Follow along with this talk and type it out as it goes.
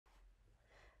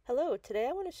Hello, today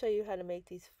I want to show you how to make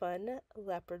these fun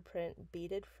leopard print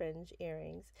beaded fringe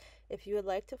earrings. If you would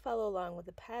like to follow along with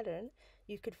the pattern,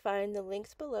 you could find the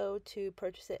links below to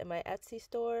purchase it in my Etsy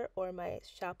store or my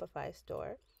Shopify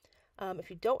store. If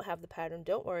you don't have the pattern,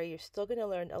 don't worry, you're still going to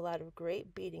learn a lot of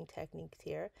great beading techniques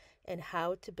here and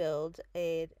how to build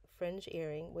a fringe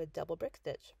earring with double brick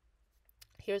stitch.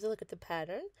 Here's a look at the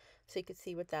pattern so you can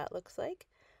see what that looks like.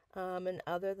 And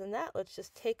other than that, let's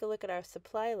just take a look at our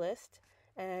supply list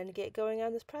and get going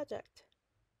on this project.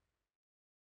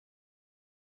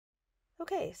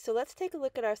 Okay, so let's take a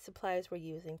look at our supplies we're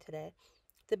using today.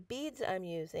 The beads I'm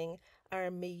using are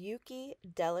Miyuki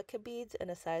Delica beads in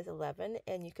a size 11,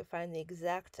 and you can find the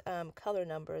exact color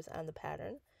numbers on the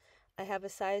pattern. I have a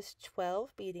size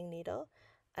 12 beading needle.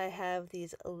 I have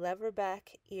these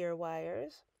leverback ear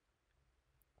wires.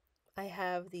 I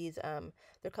have these,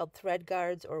 they're called thread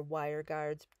guards or wire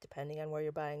guards, depending on where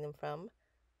you're buying them from.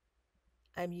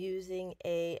 I'm using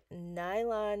a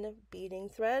nylon beading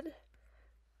thread.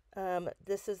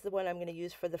 This is the one I'm going to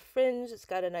use for the fringe. It's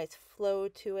got a nice flow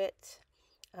to it.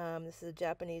 This is a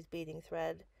Japanese beading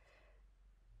thread.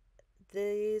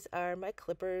 These are my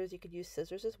clippers. You could use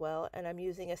scissors as well. And I'm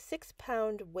using a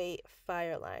 6-pound weight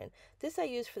fire line. This I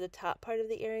use for the top part of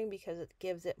the earring because it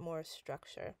gives it more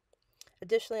structure.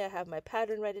 Additionally, I have my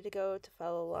pattern ready to go to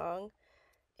follow along.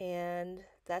 And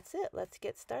that's it. Let's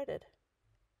get started.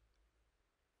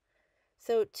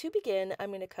 So to begin, I'm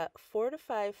going to cut 4 to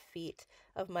 5 feet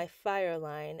of my fire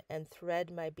line and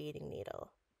thread my beading needle.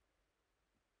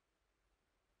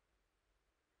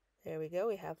 There we go,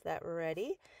 we have that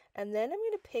ready. And then I'm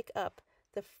going to pick up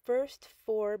the first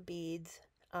 4 beads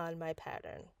on my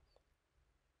pattern.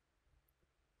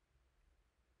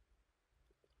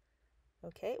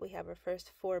 Okay, we have our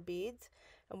first 4 beads,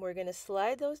 and we're going to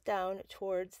slide those down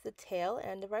towards the tail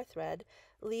end of our thread,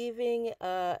 leaving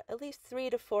at least 3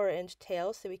 to 4 inch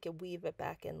tail so we can weave it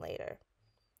back in later.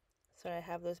 So I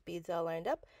have those beads all lined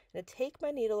up. I'm going to take my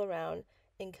needle around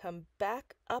and come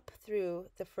back up through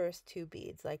the first 2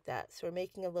 beads like that. So we're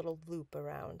making a little loop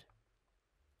around.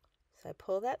 So I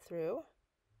pull that through.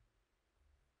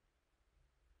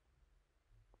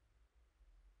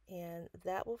 And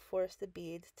that will force the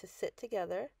beads to sit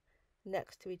together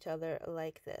next to each other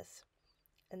like this.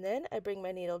 And then I bring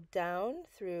my needle down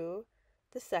through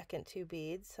the second 2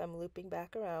 beads, so I'm looping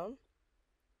back around.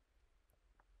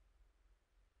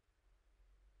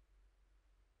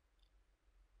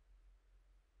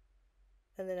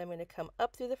 And then I'm going to come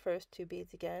up through the first 2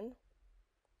 beads again.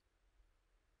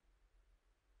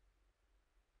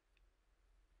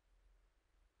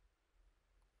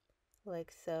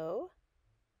 Like so.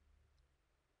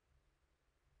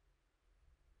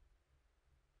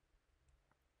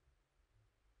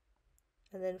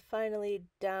 And then finally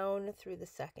down through the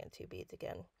second 2 beads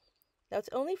again. Now it's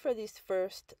only for these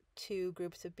first 2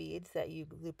 groups of beads that you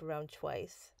loop around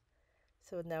twice.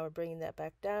 So now we're bringing that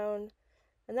back down,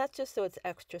 and that's just so it's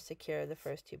extra secure, the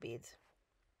first 2 beads.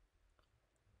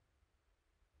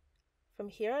 From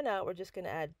here on out, we're just going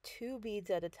to add 2 beads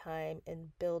at a time and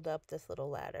build up this little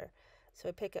ladder. So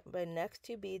I pick up my next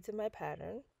 2 beads in my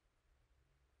pattern,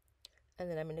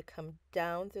 and then I'm going to come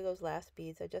down through those last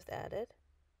beads I just added.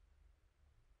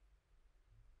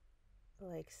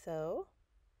 Like so.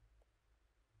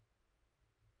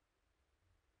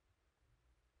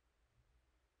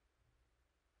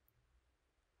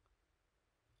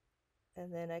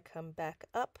 And then I come back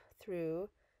up through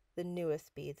the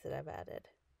newest beads that I've added.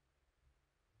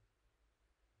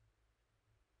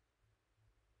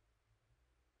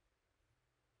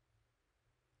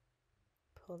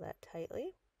 Pull that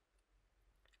tightly.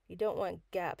 You don't want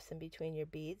gaps in between your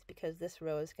beads because this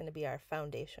row is going to be our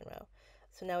foundation row.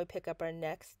 So now we pick up our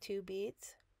next 2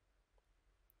 beads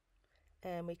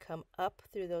and we come up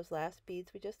through those last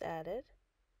beads we just added.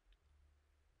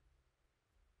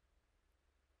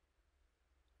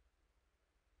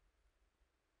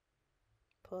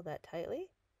 Pull that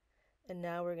tightly. And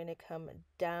now we're going to come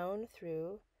down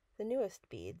through the newest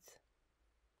beads,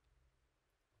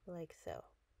 like so.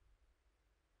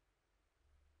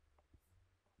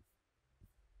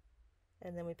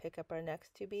 And then we pick up our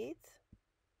next 2 beads,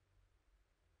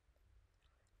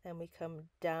 and we come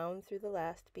down through the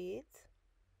last beads.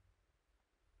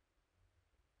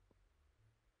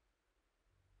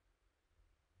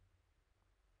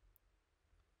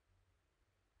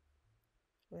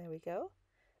 There we go.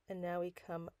 And now we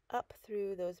come up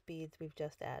through those beads we've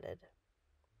just added.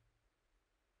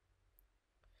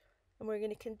 And we're going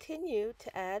to continue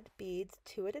to add beads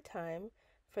 2 at a time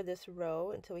for this row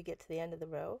until we get to the end of the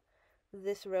row.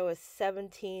 This row is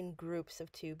 17 groups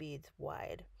of 2 beads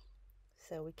wide.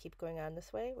 So we keep going on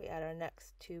this way. We add our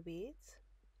next 2 beads.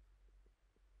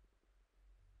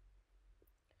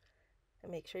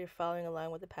 And make sure you're following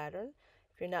along with the pattern.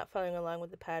 If you're not following along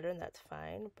with the pattern, that's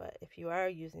fine, but if you are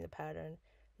using the pattern,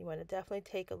 you want to definitely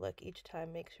take a look each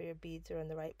time, make sure your beads are in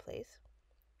the right place.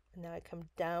 And now I come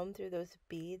down through those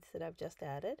beads that I've just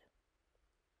added.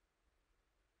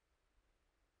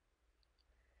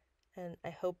 And I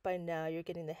hope by now you're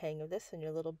getting the hang of this and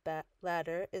your little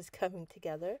ladder is coming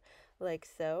together like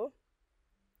so.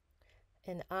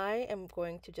 And I am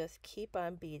going to just keep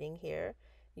on beading here.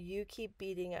 You keep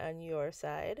beading on your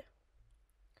side.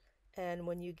 And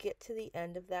when you get to the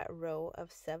end of that row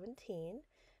of 17,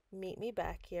 meet me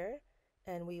back here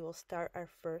and we will start our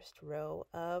first row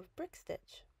of brick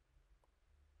stitch.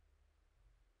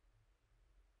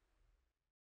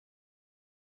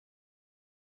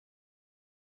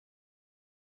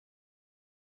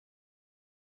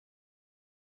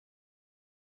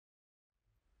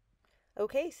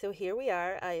 Okay, so here we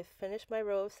are. I have finished my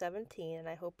row of 17 and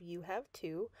I hope you have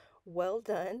too. Well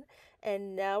done.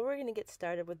 And now we're going to get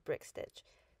started with brick stitch.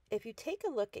 If you take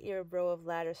a look at your row of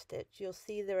ladder stitch, you'll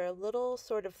see there are little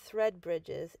sort of thread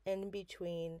bridges in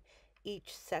between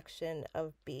each section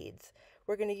of beads.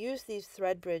 We're going to use these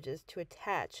thread bridges to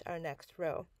attach our next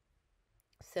row.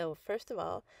 So first of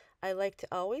all, I like to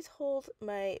always hold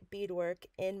my beadwork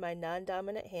in my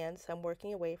non-dominant hand, so I'm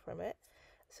working away from it.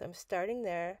 So I'm starting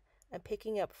there. I'm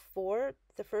picking up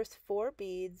the first 4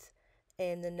 beads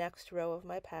in the next row of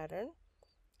my pattern,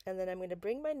 and then I'm going to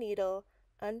bring my needle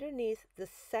underneath the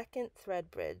second thread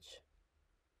bridge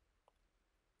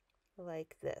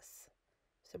like this.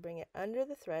 So bring it under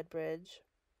the thread bridge.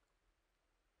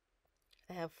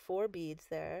 I have 4 beads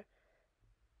there,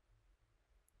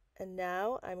 and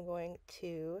now I'm going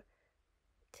to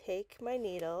take my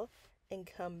needle and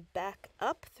come back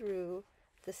up through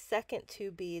the second 2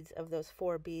 beads of those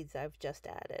 4 beads I've just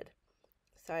added.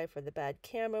 Sorry for the bad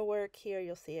camera work here,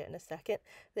 you'll see it in a second.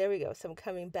 There we go. So I'm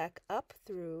coming back up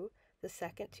through the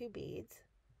second 2 beads.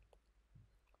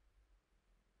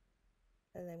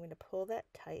 And then I'm going to pull that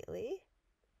tightly.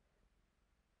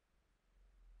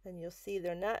 And you'll see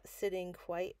they're not sitting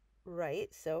quite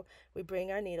right, so we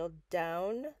bring our needle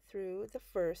down through the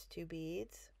first 2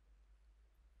 beads.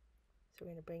 So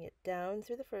we're going to bring it down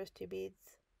through the first 2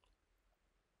 beads.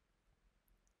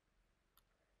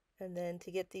 And then to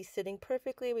get these sitting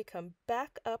perfectly, we come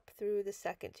back up through the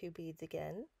second 2 beads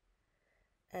again.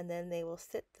 And then they will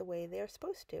sit the way they're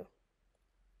supposed to.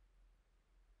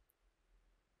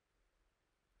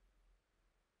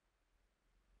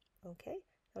 Okay,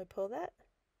 now we pull that.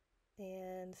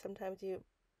 And sometimes you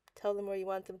tell them where you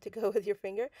want them to go with your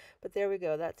finger, but there we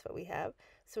go, that's what we have.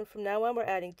 So from now on we're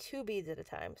adding 2 beads at a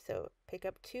time. So pick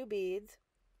up 2 beads,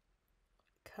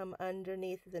 come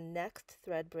underneath the next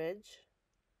thread bridge,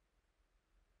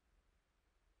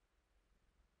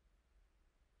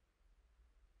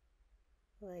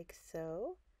 like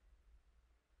so.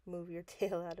 Move your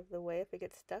tail out of the way if it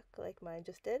gets stuck like mine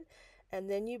just did, and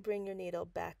then you bring your needle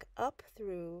back up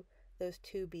through those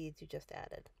 2 beads you just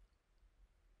added.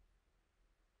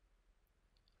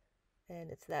 And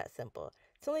it's that simple.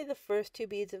 It's only the first 2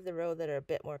 beads of the row that are a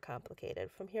bit more complicated.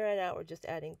 From here on out, we're just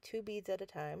adding 2 beads at a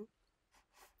time.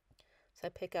 So I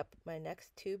pick up my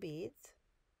next 2 beads,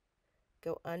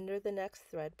 go under the next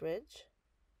thread bridge,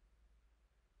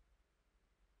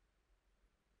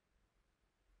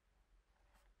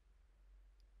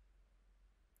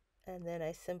 and then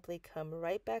I simply come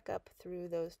right back up through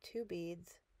those 2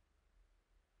 beads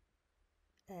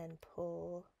and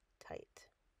pull tight.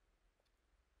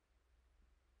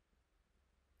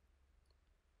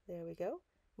 There we go.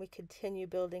 We continue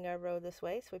building our row this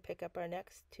way, so we pick up our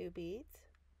next 2 beads,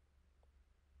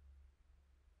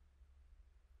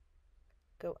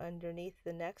 go underneath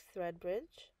the next thread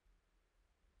bridge,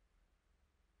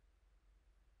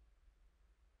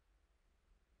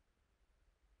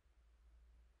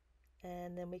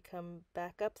 and then we come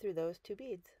back up through those 2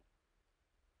 beads.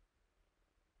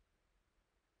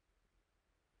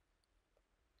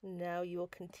 Now you will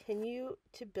continue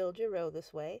to build your row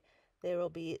this way. There will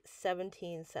be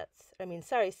 16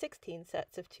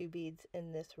 sets of 2 beads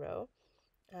in this row.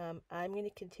 I'm going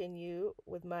to continue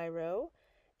with my row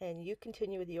and you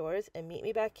continue with yours, and meet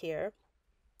me back here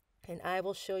and I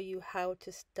will show you how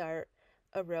to start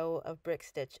a row of brick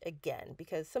stitch again,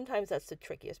 because sometimes that's the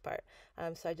trickiest part.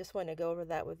 So I just want to go over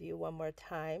that with you one more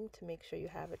time to make sure you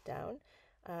have it down.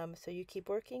 So you keep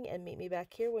working and meet me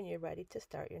back here when you're ready to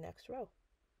start your next row.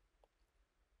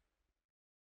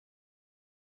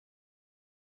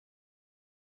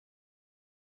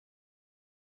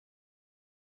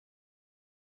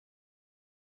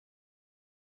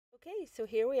 Okay, so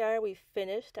here we are. We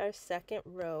finished our second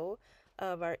row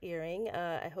of our earring.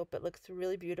 I hope it looks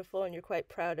really beautiful and you're quite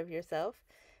proud of yourself.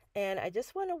 And I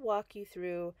just want to walk you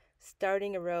through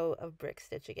starting a row of brick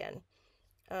stitch again.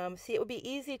 See, it would be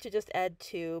easy to just add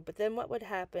two, but then what would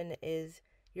happen is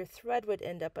your thread would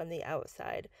end up on the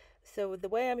outside. So the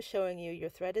way I'm showing you, your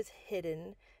thread is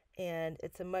hidden and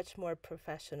it's a much more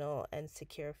professional and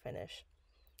secure finish.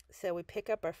 So we pick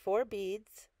up our 4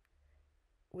 beads,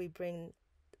 we bring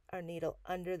our needle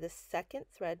under the second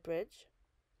thread bridge,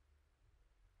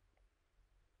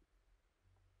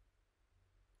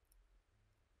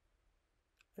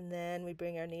 and then we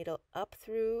bring our needle up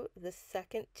through the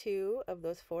second 2 of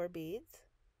those 4 beads,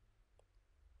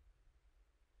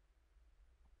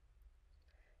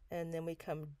 and then we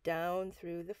come down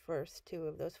through the first 2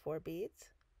 of those 4 beads,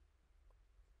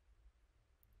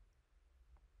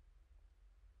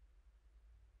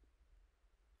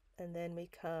 and then we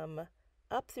come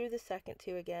up through the second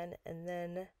 2 again, and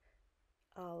then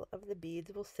all of the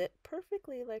beads will sit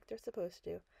perfectly like they're supposed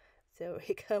to. So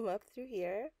we come up through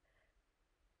here,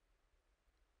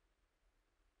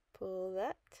 pull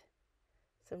that,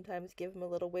 sometimes give them a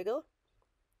little wiggle,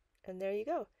 and there you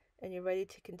go. And you're ready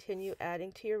to continue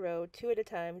adding to your row 2 at a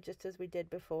time, just as we did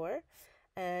before.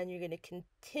 And you're going to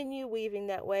continue weaving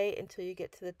that way until you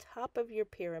get to the top of your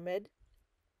pyramid.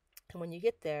 And when you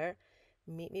get there,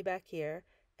 meet me back here,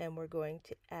 and we're going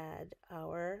to add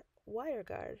our wire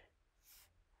guard.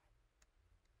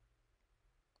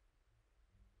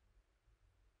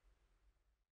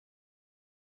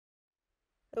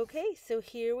 Okay, so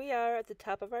here we are at the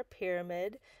top of our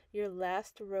pyramid. Your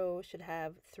last row should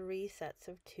have 3 sets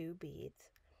of 2 beads.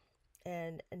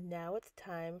 And now it's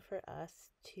time for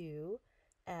us to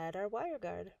add our wire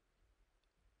guard.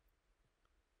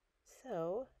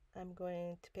 So I'm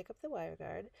going to pick up the wire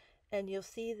guard, and you'll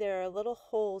see there are little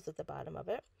holes at the bottom of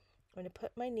it. I'm going to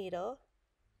put my needle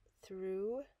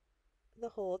through the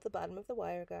hole at the bottom of the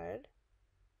wire guard,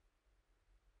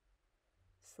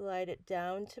 slide it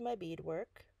down to my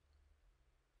beadwork,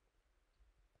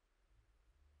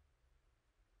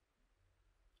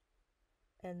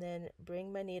 and then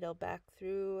bring my needle back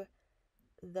through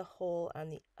the hole on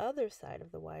the other side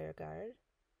of the wire guard,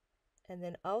 and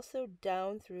then also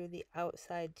down through the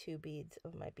outside 2 beads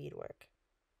of my beadwork,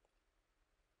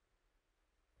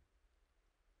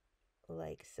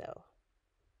 like so.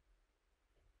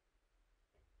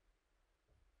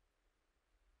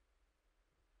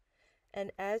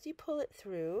 And as you pull it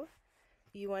through,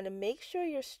 you want to make sure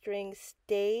your string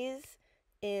stays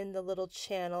in the little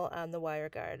channel on the wire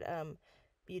guard.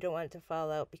 You don't want it to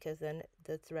fall out because then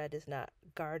the thread is not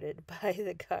guarded by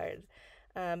the guard.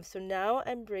 So now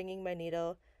I'm bringing my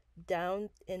needle down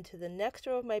into the next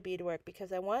row of my beadwork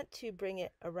because I want to bring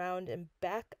it around and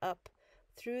back up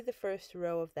through the first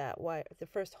row of that wire, the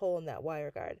first hole in that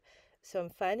wire guard. So I'm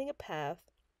finding a path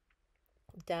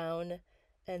down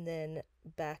and then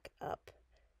back up.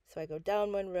 So I go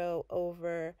down 1 row,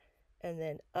 over, and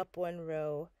then up 1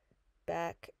 row,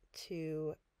 back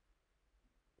to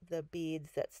the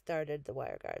beads that started the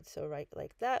wire guard. So right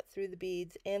like that, through the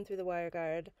beads and through the wire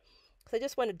guard. So I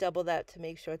just want to double that to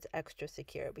make sure it's extra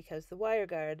secure, because the wire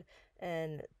guard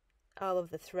and all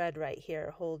of the thread right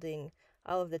here holding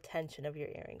all of the tension of your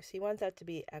earring. So you want that to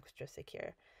be extra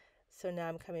secure. So now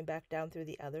I'm coming back down through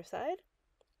the other side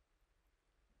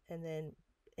and then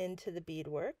into the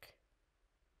beadwork,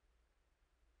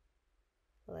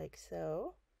 like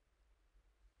so.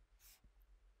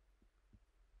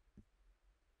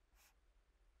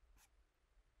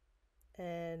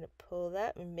 And pull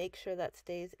that and make sure that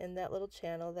stays in that little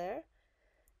channel there.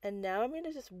 And now I'm going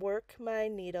to just work my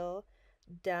needle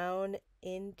down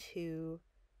into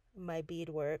my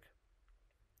beadwork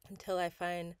until I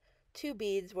find 2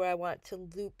 beads where I want to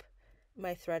loop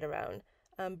my thread around.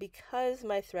 Because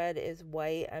my thread is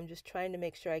white, I'm just trying to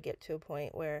make sure I get to a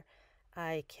point where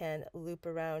I can loop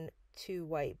around 2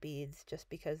 white beads, just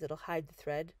because it'll hide the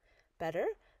thread better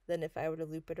than if I were to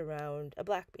loop it around a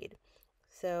black bead.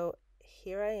 So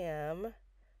here I am.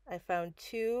 I found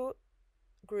 2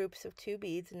 groups of 2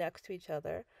 beads next to each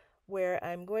other where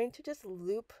I'm going to just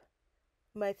loop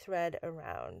my thread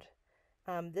around.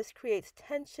 This creates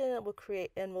tension and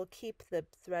will keep the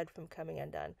thread from coming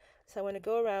undone. So I want to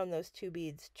go around those 2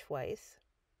 beads twice.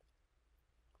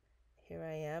 Here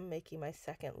I am making my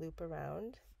second loop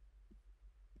around.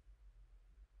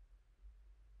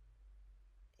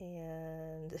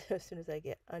 And as soon as I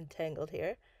get untangled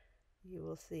here, you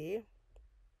will see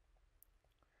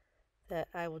that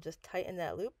I will just tighten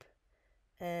that loop,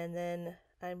 and then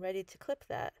I'm ready to clip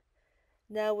that.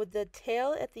 Now with the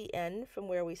tail at the end from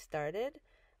where we started,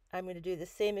 I'm going to do the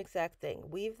same exact thing.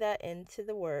 Weave that into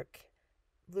the work,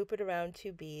 loop it around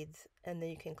 2 beads, and then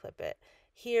you can clip it.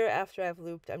 Here, after I've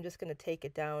looped, I'm just going to take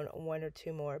it down 1 or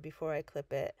 2 more before I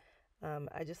clip it.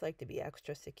 I just like to be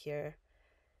extra secure.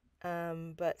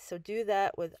 So do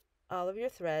that with all of your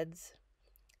threads.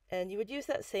 And you would use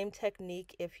that same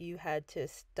technique if you had to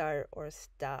start or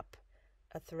stop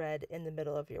a thread in the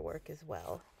middle of your work as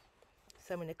well.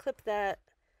 So I'm going to clip that.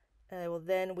 I will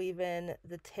then weave in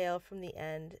the tail from the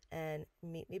end, and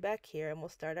meet me back here and we'll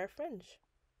start our fringe.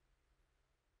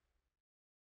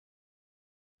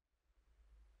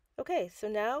 Okay, so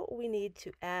now we need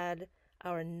to add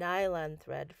our nylon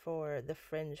thread for the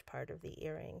fringe part of the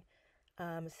earring.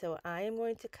 So I am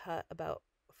going to cut about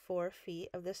 4 feet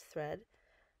of this thread,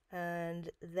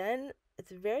 and then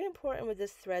it's very important with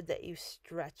this thread that you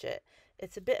stretch it.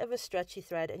 It's a bit of a stretchy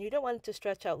thread, and you don't want it to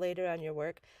stretch out later on your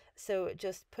work, so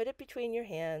just put it between your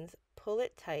hands, pull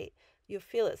it tight. You'll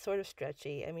feel it sort of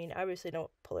stretchy. I mean, obviously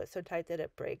don't pull it so tight that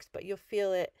it breaks, but you'll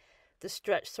feel it, the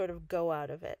stretch sort of go out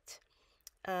of it.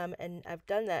 And I've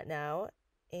done that now,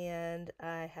 and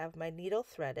I have my needle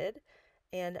threaded,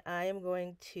 and I am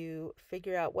going to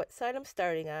figure out what side I'm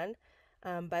starting on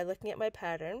by looking at my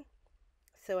pattern.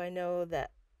 So I know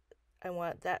that I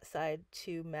want that side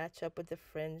to match up with the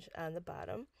fringe on the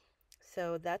bottom.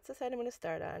 So that's the side I'm going to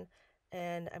start on,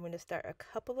 and I'm going to start a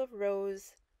couple of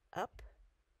rows up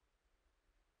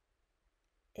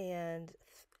and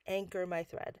anchor my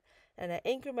thread. And I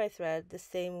anchor my thread the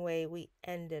same way we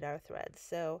ended our thread.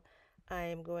 So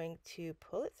I'm going to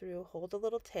pull it through, hold a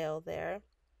little tail there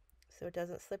so it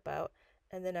doesn't slip out,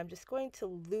 and then I'm just going to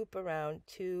loop around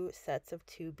 2 sets of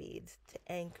 2 beads to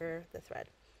anchor the thread.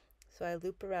 So I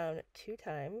loop around 2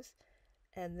 times,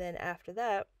 and then after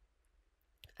that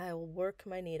I will work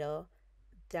my needle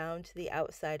down to the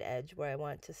outside edge where I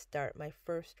want to start my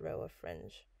first row of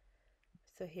fringe.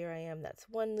 So here I am, that's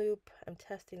 1 loop. I'm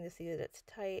testing to see that it's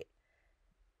tight.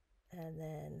 And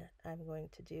then I'm going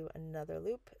to do another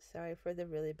loop. Sorry for the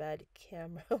really bad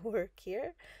camera work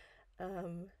here.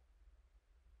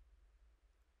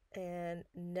 And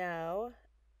now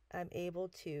I'm able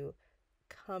to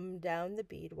come down the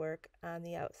beadwork on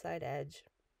the outside edge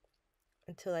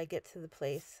until I get to the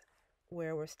place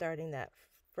where we're starting that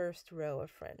first row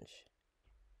of fringe.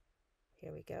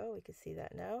 Here we go. We can see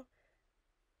that now.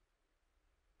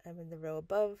 I'm in the row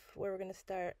above where we're going to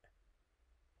start.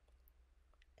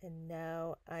 And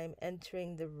now I'm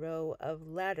entering the row of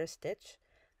ladder stitch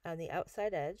on the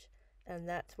outside edge, and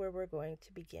that's where we're going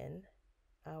to begin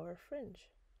our fringe.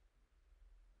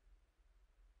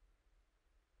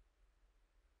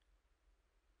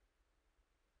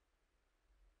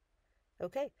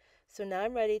 Okay, so now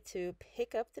I'm ready to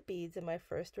pick up the beads in my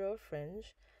first row of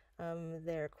fringe.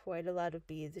 There are quite a lot of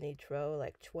beads in each row,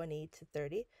 like 20 to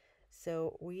 30.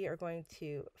 So we are going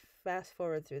to fast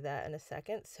forward through that in a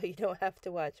second, so you don't have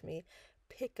to watch me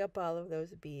pick up all of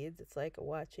those beads. It's like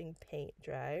watching paint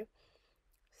dry.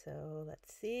 So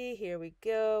let's see, here we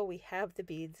go. We have the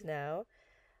beads now.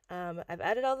 I've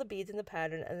added all the beads in the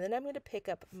pattern, and then I'm going to pick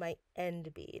up my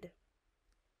end bead.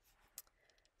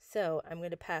 So I'm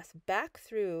going to pass back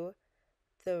through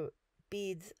the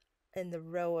beads in the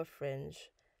row of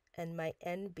fringe, and my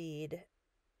end bead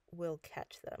will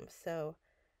catch them. So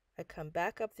I come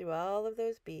back up through all of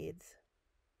those beads.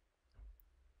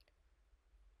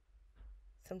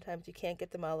 Sometimes you can't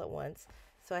get them all at once.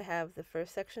 So I have the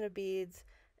first section of beads,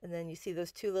 and then you see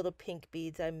those 2 little pink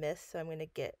beads I missed, so I'm going to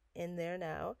get in there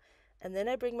now. And then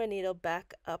I bring my needle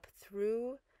back up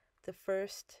through the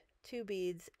first 2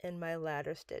 beads in my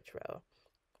ladder stitch row,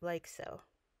 like so.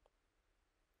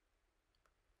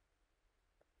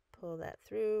 Pull that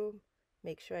through,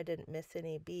 make sure I didn't miss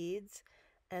any beads,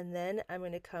 and then I'm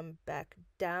going to come back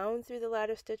down through the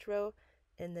ladder stitch row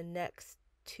in the next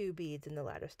 2 beads in the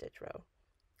ladder stitch row,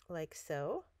 like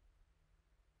so.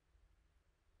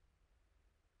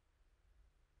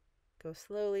 Go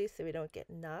slowly so we don't get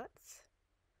knots.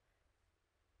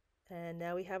 And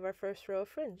now we have our first row of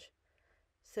fringe.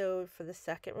 So for the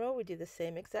second row, we do the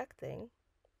same exact thing.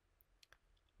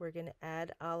 We're going to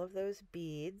add all of those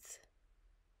beads.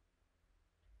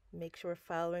 Make sure we're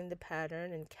following the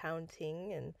pattern and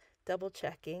counting and double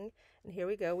checking. And here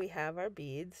we go, we have our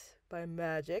beads by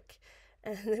magic.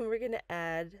 And then we're going to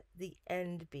add the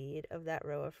end bead of that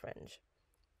row of fringe.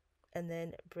 And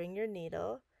then bring your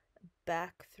needle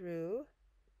back through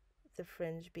the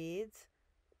fringe beads.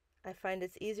 I find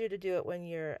it's easier to do it when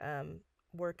your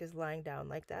work is lying down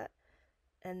like that.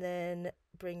 And then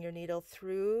bring your needle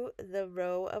through the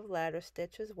row of ladder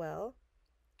stitch as well,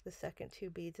 the second 2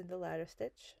 beads in the ladder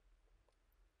stitch.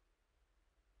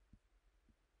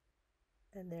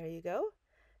 And there you go.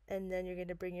 and then you're going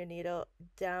to bring your needle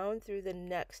down through the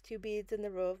next 2 beads in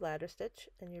the row of ladder stitch,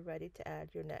 and you're ready to add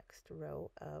your next row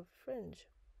of fringe.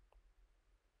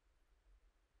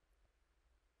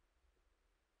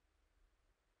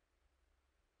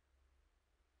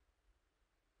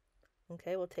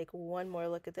 Okay, we'll take one more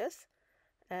look at this.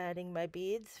 Adding my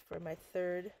beads for my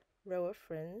 3rd row of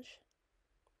fringe.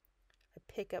 I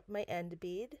pick up my end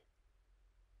bead,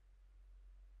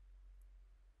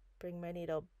 bring my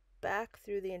needle back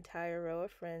through the entire row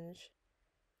of fringe,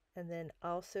 and then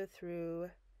also through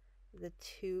the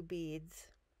 2 beads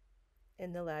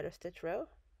in the ladder stitch row.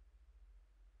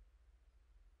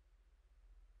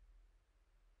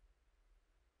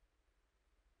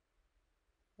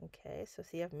 Okay, so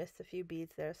see, I've missed a few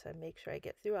beads there, so I make sure I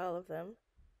get through all of them.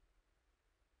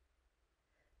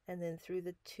 And then through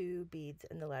the 2 beads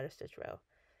in the ladder stitch row.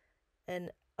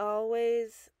 And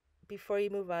always, before you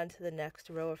move on to the next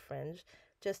row of fringe,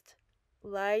 just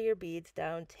lie your beads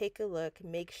down, take a look,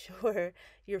 make sure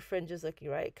your fringe is looking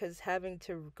right, because having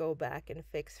to go back and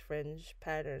fix fringe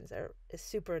patterns is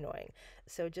super annoying.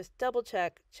 So just double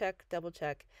check, double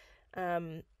check.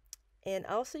 And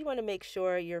also you want to make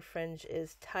sure your fringe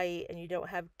is tight and you don't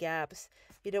have gaps.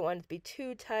 You don't want it to be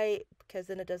too tight because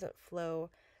then it doesn't flow.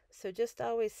 So just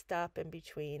always stop in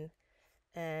between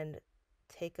and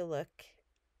take a look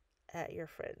at your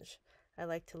fringe. I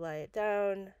like to lie it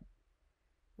down,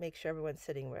 make sure everyone's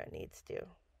sitting where it needs to.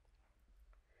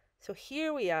 So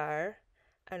here we are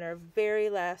on our very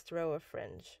last row of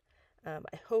fringe.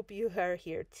 I hope you are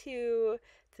here too.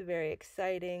 It's very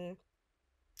exciting.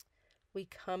 We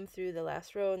come through the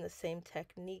last row in the same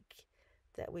technique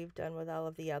that we've done with all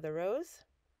of the other rows.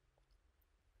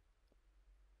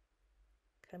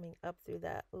 Coming up through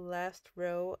that last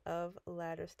row of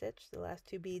ladder stitch, the last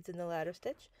 2 beads in the ladder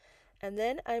stitch. And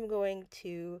then I'm going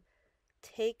to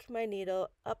take my needle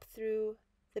up through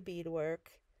the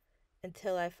beadwork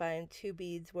until I find 2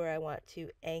 beads where I want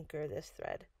to anchor this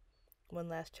thread. One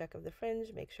last check of the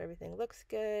fringe, make sure everything looks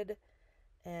good.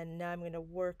 And now I'm going to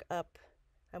work up.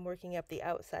 I'm working up the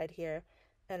outside here,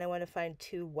 and I want to find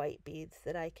 2 white beads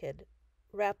that I could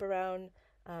wrap around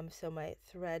so my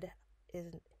thread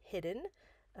isn't hidden.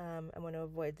 I want to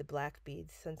avoid the black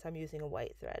beads since I'm using a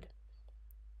white thread.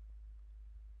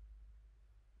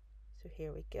 So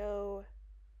here we go.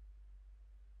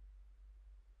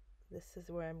 This is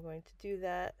where I'm going to do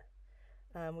that.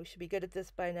 We should be good at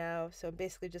this by now. So I'm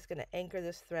basically just going to anchor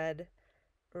this thread,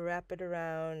 wrap it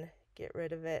around, get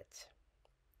rid of it,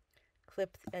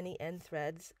 clip any end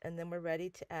threads, and then we're ready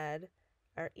to add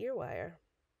our ear wire.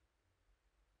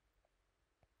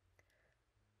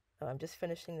 Oh, I'm just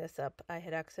finishing this up. I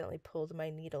had accidentally pulled my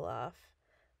needle off.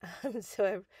 So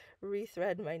I've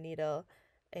rethread my needle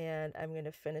and I'm going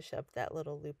to finish up that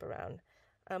little loop around.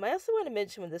 I also want to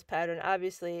mention with this pattern,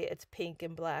 obviously it's pink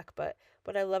and black, but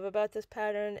what I love about this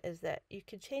pattern is that you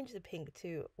can change the pink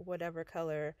to whatever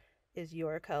color is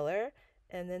your color,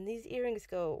 and then these earrings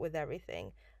go with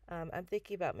everything. I'm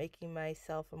thinking about making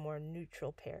myself a more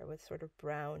neutral pair with sort of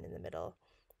brown in the middle.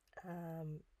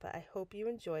 But I hope you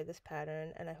enjoy this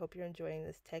pattern, and I hope you're enjoying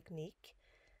this technique.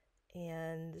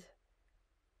 And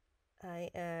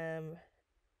I'm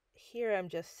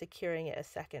just securing it a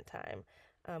second time.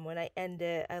 When I end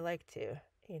it, I like to,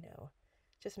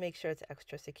 just make sure it's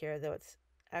extra secure, though it's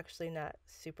actually not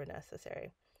super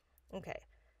necessary. Okay,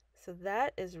 so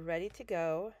that is ready to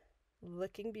go,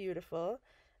 looking beautiful.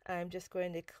 I'm just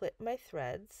going to clip my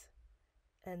threads,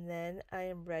 and then I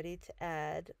am ready to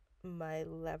add my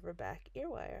lever back ear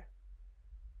wire.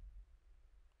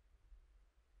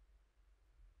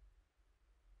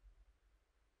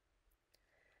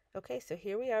 Okay, so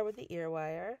here we are with the ear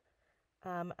wire.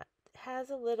 It has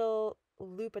a little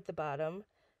loop at the bottom,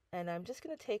 and I'm just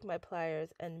going to take my pliers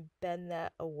and bend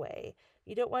that away.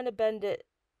 You don't want to bend it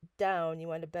down, you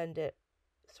want to bend it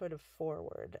sort of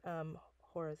forward,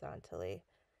 horizontally.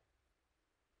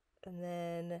 And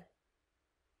then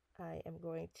I am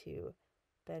going to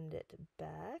bend it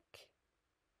back.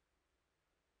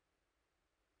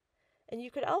 And you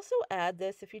could also add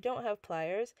this, if you don't have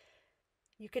pliers,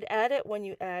 you could add it when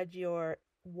you add your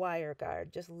wire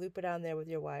guard. Just loop it on there with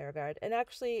your wire guard. And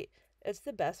actually, it's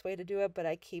the best way to do it, but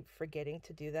I keep forgetting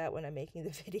to do that when I'm making the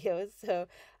videos. So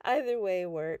either way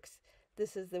works.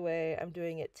 This is the way I'm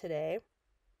doing it today.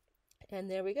 And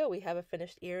there we go. We have a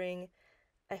finished earring.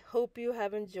 I hope you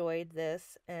have enjoyed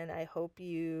this, and I hope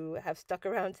you have stuck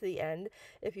around to the end.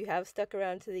 If you have stuck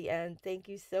around to the end, thank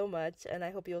you so much, and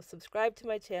I hope you'll subscribe to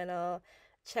my channel.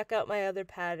 Check out my other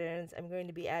patterns. I'm going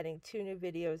to be adding 2 new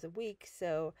videos a week,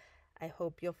 so I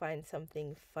hope you'll find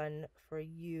something fun for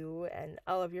you and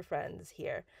all of your friends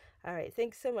here. All right,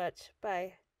 thanks so much.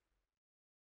 Bye.